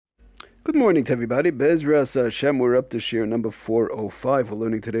Good morning to everybody. Bezras Hashem, we're up to shir number 405. We're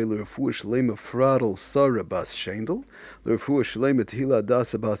learning today L'Refuah Shlema Fradel Sarah Bas Shendel, L'Refuah Shlema Tehila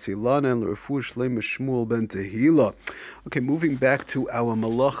Adasa Bas Ilana, and L'Refuah Shlema Shmuel Ben Tehila. Okay, moving back to our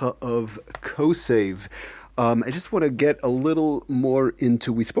malacha of Kosev. I just want to get a little more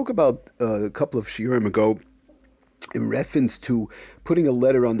into, we spoke about a couple of shiurim ago, in reference to putting a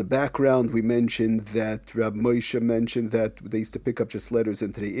letter on the background. We mentioned that Rab Moshe mentioned that they used to pick up just letters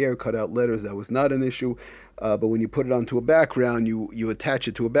into the air, cut out letters. That was not an issue. But when you put it onto a background, you attach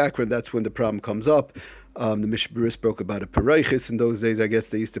it to a background, that's when the problem comes up. The Mishberis spoke about a paraychis. In those days, I guess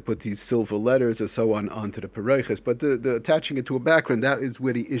they used to put these silver letters or so on onto the paraychis. But the attaching it to a background, that is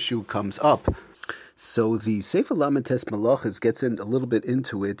where the issue comes up. So the Sefer Lamentes Malachas gets in a little bit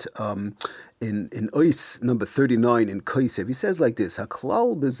into it in Ois number 39 in Kosev. He says like this: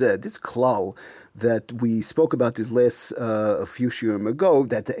 Haklal bezeh, this klal that we spoke about this last a few shiurim ago,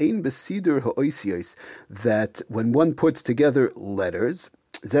 that the ein besidur ha'oisios, that when one puts together letters,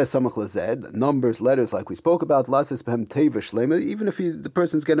 numbers, letters, like we spoke about, even if the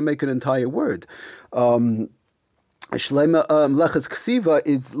person's going to make an entire word. Shlema Mlechas Ksiva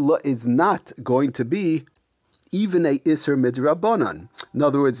is not going to be even a Isser Midrabanan. In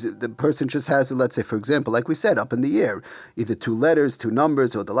other words, the person just has, let's say, for example, like we said, up in the air, either two letters, two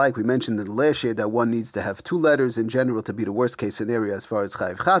numbers, or the like. We mentioned in the last year that one needs to have two letters in general to be the worst case scenario as far as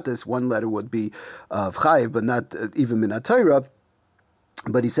Chayiv Chatas. One letter would be Chayiv, but not even Minat Torah.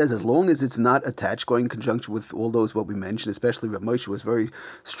 But he says as long as it's not attached, going in conjunction with all those what we mentioned, especially Rav Moshe was very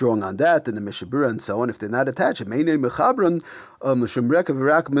strong on that, and the Mishabura and so on. If they're not attached, it's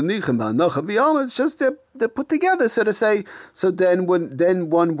just they're put together, so to say. So then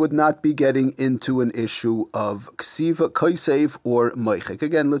one would not be getting into an issue of ksiva, kosev, or moichek.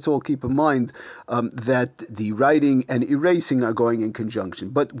 Again, let's all keep in mind that the writing and erasing are going in conjunction.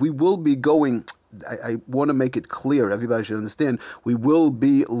 But we will be going. I want to make it clear, everybody should understand, we will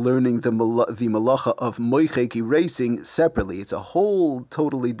be learning the malacha of moichek, erasing, separately. It's a whole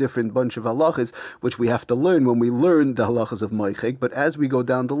totally different bunch of halachas which we have to learn when we learn the halachas of moichek. But as we go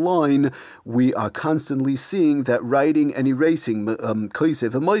down the line, we are constantly seeing that writing and erasing,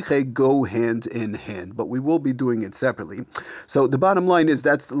 kosev and moichek, go hand in hand. But we will be doing it separately. So the bottom line is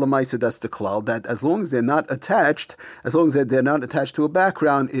that's lamaisa, that's the klal, that as long as they're not attached, to a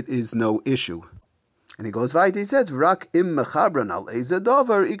background, it is no issue. And he goes right. He says, "Rak im mechabran al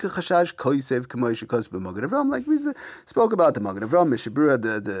ezedavar ikachashash kosev k'moshe kos b'Magen Avraham." Like we spoke about the Magen Avraham, Mishabura,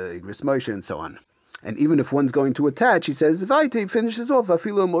 the Igris Moshe, and so on. And even if one's going to attach, he says, "Vaite," finishes off,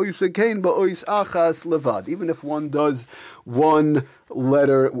 "Afilo moise kain ba'ois achas levad." Even if one does one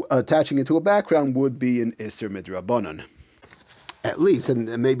letter, attaching it to a background would be an iser midrabanan. At least, and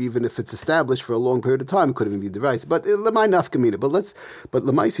maybe even if it's established for a long period of time, it could even be devised. But lemay nafkamina. But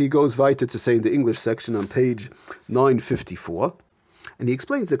lemaisi, he goes weiter to say in the English section on page 954, and he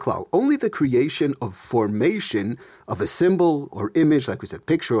explains the klal. Only the creation of formation of a symbol or image, like we said,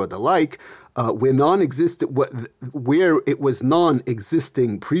 picture or the like, where it was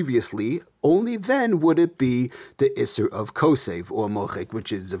non-existing previously, only then would it be the Isser of Kosev or Mochek,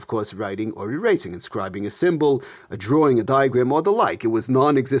 which is, of course, writing or erasing, inscribing a symbol, a drawing, a diagram, or the like. It was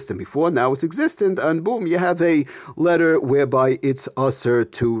non-existent before, now it's existent, and boom, you have a letter whereby it's Usser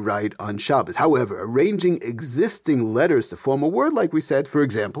to write on Shabbos. However, arranging existing letters to form a word, like we said, for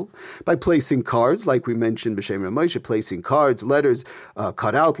example, by placing cards, like we mentioned, B'Shem Rav Moshe, placing cards, letters,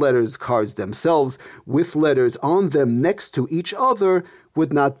 cut out letters, cards themselves, with letters on them next to each other,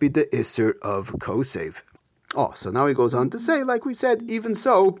 would not be the Isser of Kosev. So now he goes on to say, like we said, even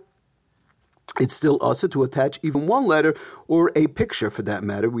so, it's still also to attach even one letter or a picture for that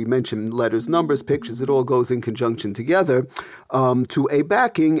matter. We mentioned letters, numbers, pictures, it all goes in conjunction together to a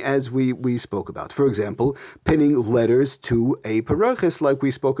backing as we spoke about. For example, pinning letters to a parachis like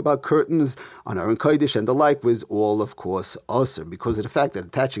we spoke about, curtains on Aron Kodesh and the like was all, of course, usher because of the fact that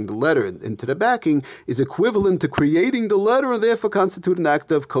attaching the letter into the backing is equivalent to creating the letter and therefore constitute an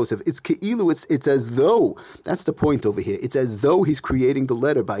act of kosev. It's ke'ilu, it's as though, that's the point over here, it's as though he's creating the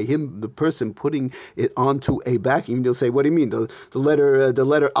letter by him, the person putting it onto a backing. And you'll say, what do you mean? The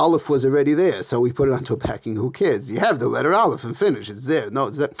letter Aleph was already there, so we put it onto a backing. Who cares? You have the letter Aleph and finish. It's there. No,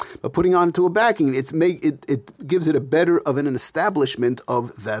 it's there. But putting onto a backing, it gives it a better of an establishment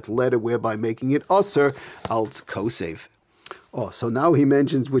of that letter, whereby making it Aser alt Kosev. Oh, so now he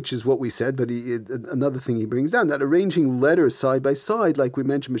mentions, which is what we said, but another thing he brings down, that arranging letters side by side, like we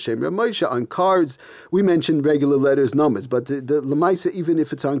mentioned B'Shem Rav Moshe, on cards, we mentioned regular letters, numbers, but the Lamaisa, even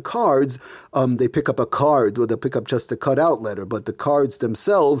if it's on cards, they pick up a card, or they'll pick up just a cut-out letter, but the cards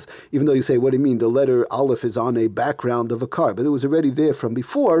themselves, even though you say, what do you mean, the letter Aleph is on a background of a card, but it was already there from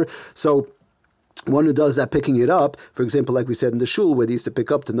before, so one who does that, picking it up, for example, like we said in the shul, where they used to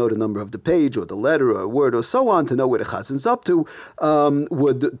pick up to know the number of the page, or the letter, or a word, or so on, to know where the chazin's up to,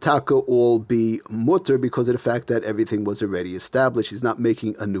 would taka all be mutter because of the fact that everything was already established. He's not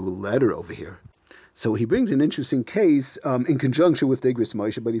making a new letter over here. So he brings an interesting case in conjunction with the Igris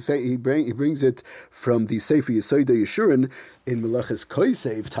Moshe, but he brings it from the Sefer Yesoda Yeshurun in Melachas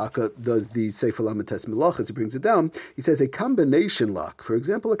Kosev. Taka does the Sefer Lamites Melachas. He brings it down. He says a combination lock, for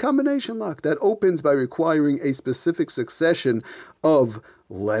example, a combination lock that opens by requiring a specific succession of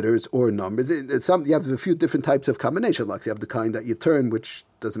letters or numbers. You have a few different types of combination locks. You have the kind that you turn, which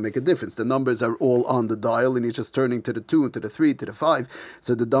doesn't make a difference. The numbers are all on the dial, and you're just turning to the 2, to the 3, to the 5.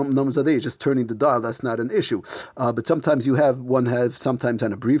 So the numbers are there. You're just turning the dial. That's not an issue. But sometimes sometimes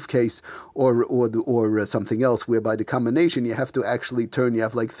on a briefcase or something else, whereby the combination you have to actually turn. You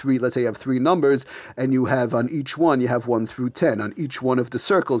have like 3. Let's say you have 3 numbers, and you have on each one you have 1 through 10. On each one of the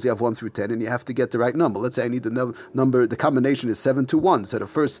circles you have 1 through 10, and you have to get the right number. Let's say I need the number. The combination is 7 to 1. So the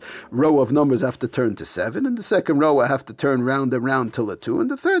first row of numbers I have to turn to 7, and the second row I have to turn round and round till a 2,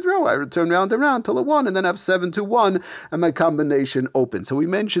 and the third row I turn round and round till a 1, and then I have 7 to 1, and my combination opens. So he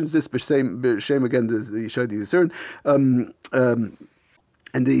mentions this b'shem again, the Yisod Yisur, and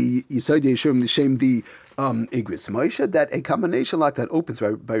the Yisod Yisur Shem the Igris Moshe, that a combination lock that opens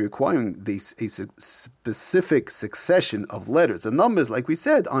by requiring a specific succession of letters and numbers, like we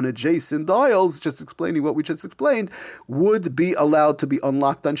said, on adjacent dials, just explaining what we just explained, would be allowed to be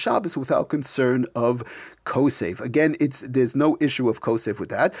unlocked on Shabbos without concern of Kosev. Again, there's no issue of Kosev with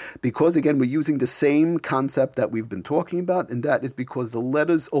that, because again, we're using the same concept that we've been talking about, and that is because the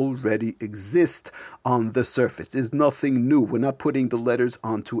letters already exist on the surface. There's nothing new. We're not putting the letters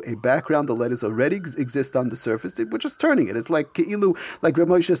onto a background. The letters already exist on the surface. We're just turning it. It's like Ke'ilu, like Rav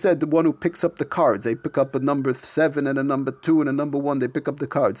Moshe said, the one who picks up the cards. They pick up a number 7 and a number 2 and a number 1. They pick up the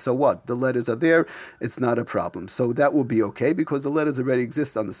cards. So what? The letters are there. It's not a problem. So that will be okay, because the letters already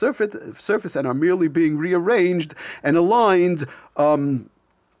exist on the surface and are merely being rearranged and aligned, and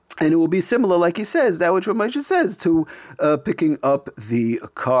it will be similar, like he says, that which Rav Moshe says, to picking up the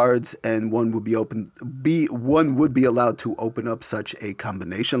cards, and one would be allowed to open up such a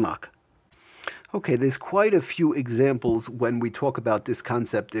combination lock. Okay, there's quite a few examples when we talk about this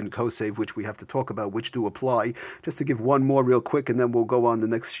concept in Kosev, which we have to talk about, which do apply. Just to give one more real quick, and then we'll go on the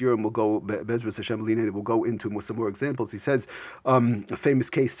next year, and we'll go, Bezras Hashem Lina, we'll go into some more examples. He says, a famous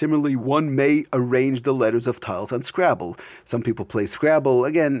case, similarly, one may arrange the letters of tiles on Scrabble. Some people play Scrabble.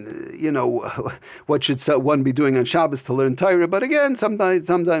 Again, what should one be doing on Shabbos to learn Torah? But again, sometimes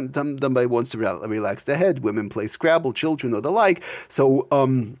somebody wants to relax their head. Women play Scrabble, children or the like. So,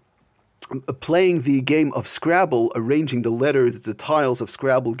 playing the game of Scrabble, arranging the letters, the tiles of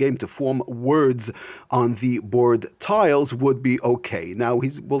Scrabble game to form words on the board tiles would be okay. Now,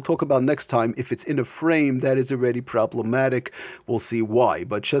 we'll talk about next time, if it's in a frame, that is already problematic. We'll see why.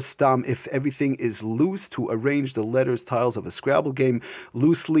 But just if everything is loose, to arrange the letters, tiles of a Scrabble game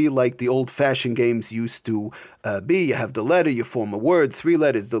loosely, like the old-fashioned games used to be. You have the letter, you form a word, 3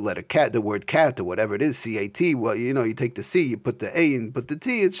 letters, the letter cat, the word cat, or whatever it is, C-A-T. Well, you take the C, you put the A, and put the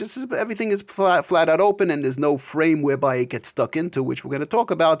T. It's just everything is flat out open, and there's no frame whereby it gets stuck into, which we're going to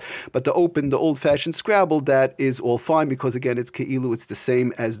talk about. But the old-fashioned Scrabble, that is all fine, because again, it's Ke'ilu. It's the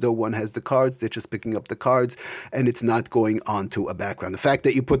same as though one has the cards. They're just picking up the cards, and it's not going onto a background. The fact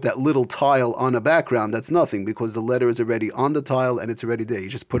that you put that little tile on a background, that's nothing, because the letter is already on the tile, and it's already there. You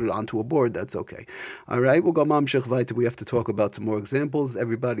just put it onto a board. That's okay. All right, we'll go mamshech weiter. We have to talk about some more examples.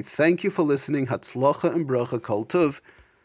 Everybody, thank you for listening. Hatzlacha and bracha, kol tov.